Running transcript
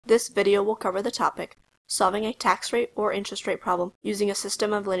This video will cover the topic, solving a tax rate or interest rate problem using a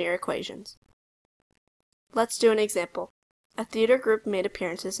system of linear equations. Let's do an example. A theater group made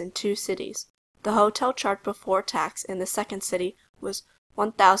appearances in two cities. The hotel charge before tax in the second city was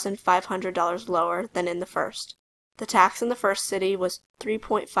 $1,500 lower than in the first. The tax in the first city was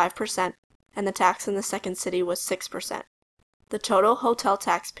 3.5% and the tax in the second city was 6%. The total hotel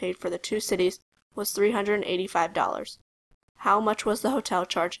tax paid for the two cities was $385. How much was the hotel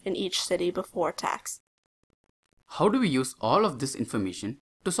charge in each city before tax? How do we use all of this information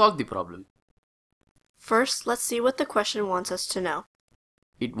to solve the problem? First, let's see what the question wants us to know.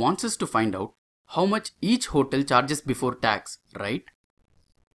 It wants us to find out how much each hotel charges before tax, right?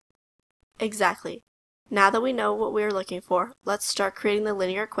 Exactly. Now that we know what we are looking for, let's start creating the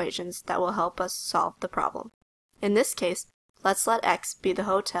linear equations that will help us solve the problem. In this case, let's let x be the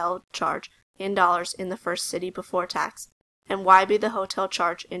hotel charge in dollars in the first city before tax, and y be the hotel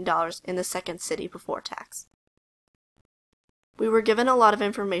charge in dollars in the second city before tax. We were given a lot of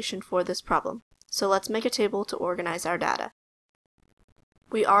information for this problem, so let's make a table to organize our data.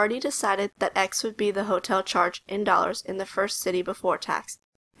 We already decided that x would be the hotel charge in dollars in the first city before tax,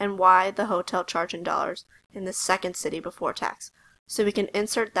 and y the hotel charge in dollars in the second city before tax, so we can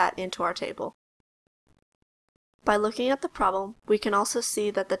insert that into our table. By looking at the problem, we can also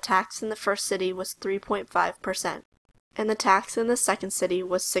see that the tax in the first city was 3.5%, and the tax in the second city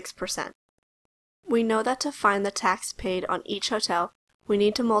was 6%. We know that to find the tax paid on each hotel, we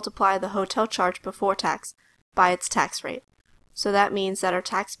need to multiply the hotel charge before tax by its tax rate. So that means that our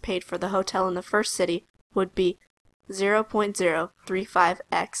tax paid for the hotel in the first city would be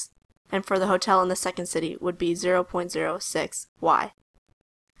 0.035x, and for the hotel in the second city would be 0.06y.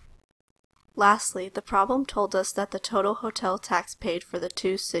 Lastly, the problem told us that the total hotel tax paid for the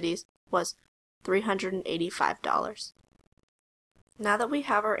two cities was $385. Now that we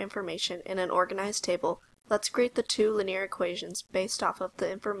have our information in an organized table, let's create the two linear equations based off of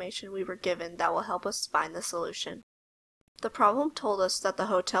the information we were given that will help us find the solution. The problem told us that the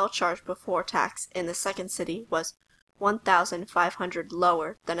hotel charge before tax in the second city was $1,500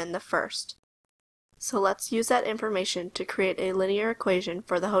 lower than in the first. So let's use that information to create a linear equation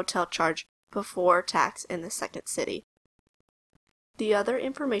for the hotel charge before tax in the second city. The other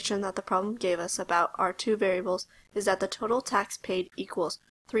information that the problem gave us about our two variables is that the total tax paid equals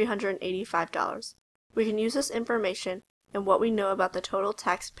 $385. We can use this information and what we know about the total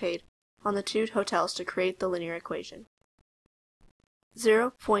tax paid on the two hotels to create the linear equation.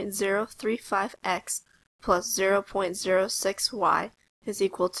 0.035x plus 0.06y is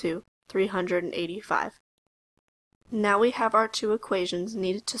equal to 385. Now we have our two equations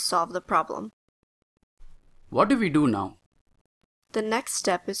needed to solve the problem. What do we do now? The next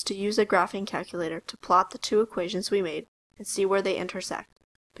step is to use a graphing calculator to plot the two equations we made and see where they intersect,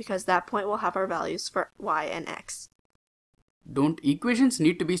 because that point will have our values for y and x. Don't equations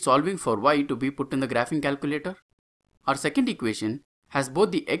need to be solving for y to be put in the graphing calculator? Our second equation has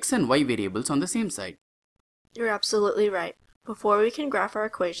both the x and y variables on the same side. You're absolutely right. Before we can graph our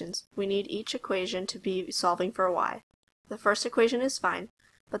equations, we need each equation to be solving for y. The first equation is fine,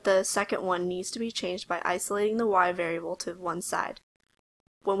 but the second one needs to be changed by isolating the y variable to one side.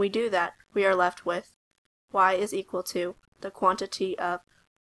 When we do that, we are left with y is equal to the quantity of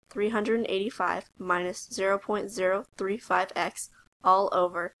 385 minus 0.035x all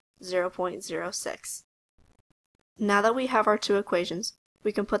over 0.06. Now that we have our two equations,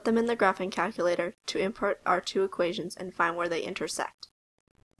 we can put them in the graphing calculator to input our two equations and find where they intersect.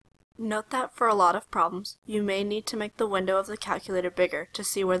 Note that for a lot of problems, you may need to make the window of the calculator bigger to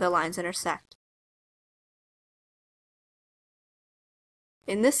see where the lines intersect.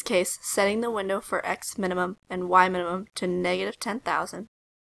 In this case, setting the window for x minimum and y minimum to negative 10,000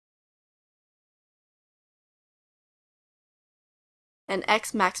 and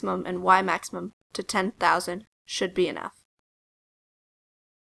x maximum and y maximum to 10,000 should be enough.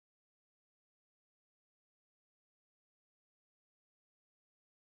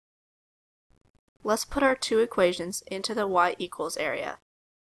 Let's put our two equations into the y equals area.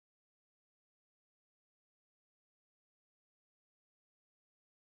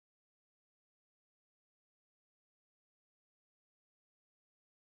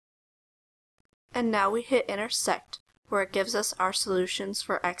 And now we hit intersect, where it gives us our solutions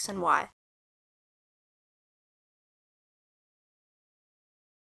for x and y.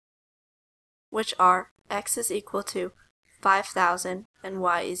 Which are x is equal to 5,000 and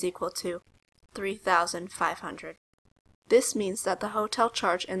y is equal to 3,500. This means that the hotel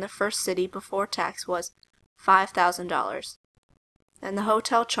charge in the first city before tax was $5,000, and the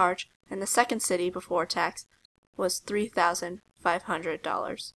hotel charge in the second city before tax was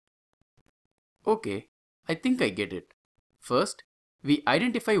 $3,500. Okay, I think I get it. First, we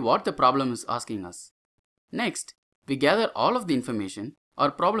identify what the problem is asking us. Next, we gather all of the information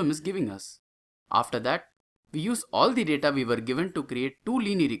our problem is giving us. After that, we use all the data we were given to create two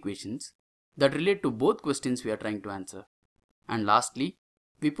linear equations that relate to both questions we are trying to answer. And lastly,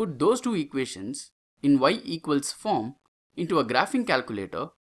 we put those two equations in y equals form into a graphing calculator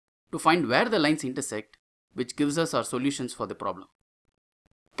to find where the lines intersect, which gives us our solutions for the problem.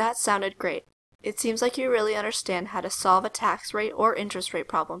 That sounded great. It seems like you really understand how to solve a tax rate or interest rate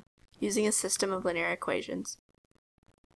problem using a system of linear equations.